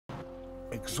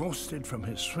Exhausted from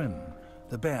his swim,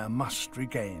 the bear must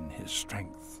regain his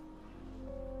strength.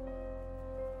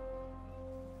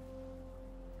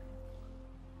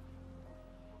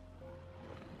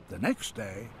 The next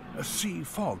day, a sea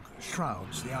fog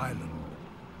shrouds the island.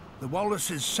 The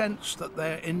walruses sense that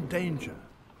they're in danger.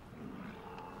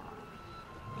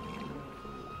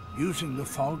 Using the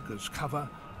fog as cover,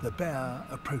 the bear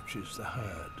approaches the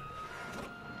herd.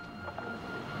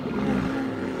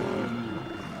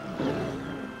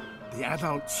 The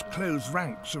adults close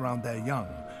ranks around their young,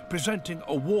 presenting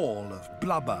a wall of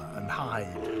blubber and hide.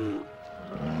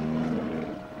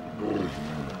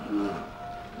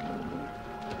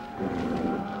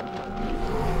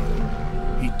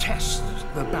 He tests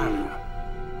the barrier,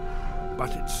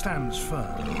 but it stands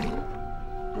firm.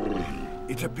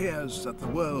 It appears that the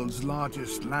world's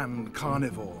largest land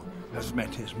carnivore has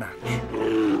met his match.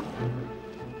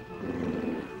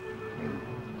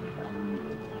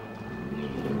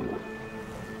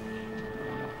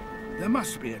 There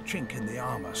must be a chink in the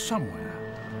armor somewhere.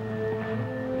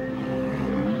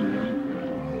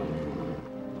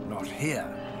 Not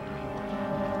here.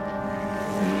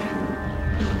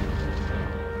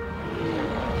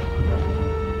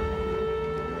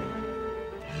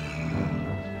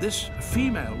 This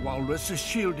female walrus is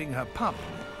shielding her pup.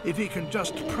 If he can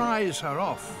just prise her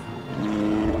off.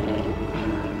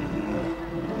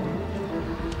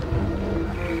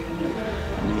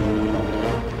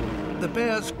 The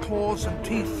bear's claws and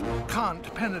teeth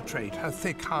can't penetrate her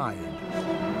thick hide.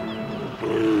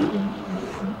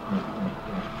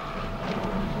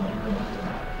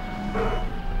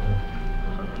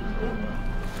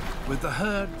 With the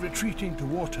herd retreating to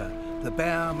water, the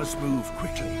bear must move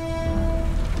quickly.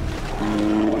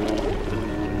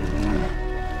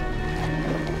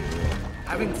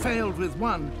 Having failed with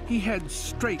one, he heads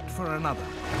straight for another.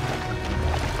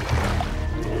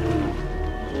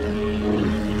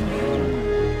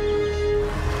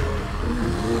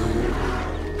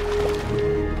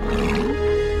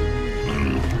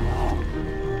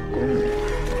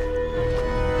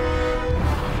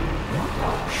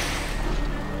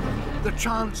 The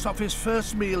chance of his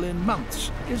first meal in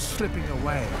months is slipping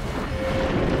away.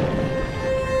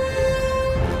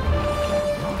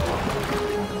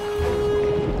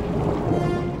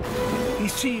 He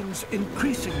seems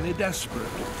increasingly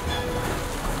desperate.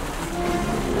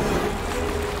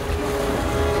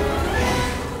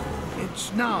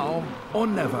 It's now or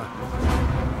never.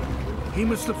 He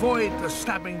must avoid the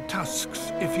stabbing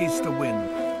tusks if he's to win.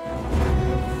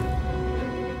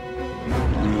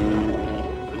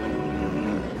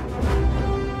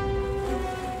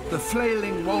 The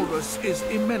flailing walrus is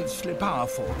immensely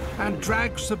powerful and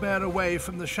drags the bear away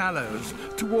from the shallows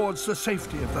towards the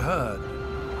safety of the herd.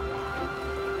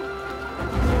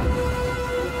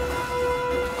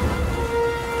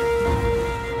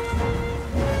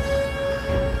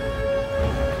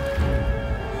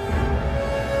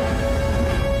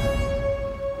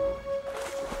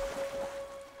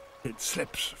 It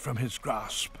slips from his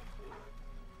grasp.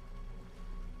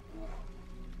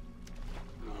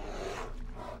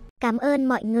 Cảm ơn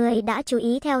mọi người đã chú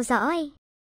ý theo dõi.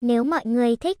 Nếu mọi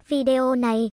người thích video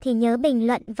này thì nhớ bình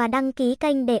luận và đăng ký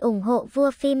kênh để ủng hộ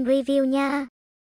Vua Phim Review nha.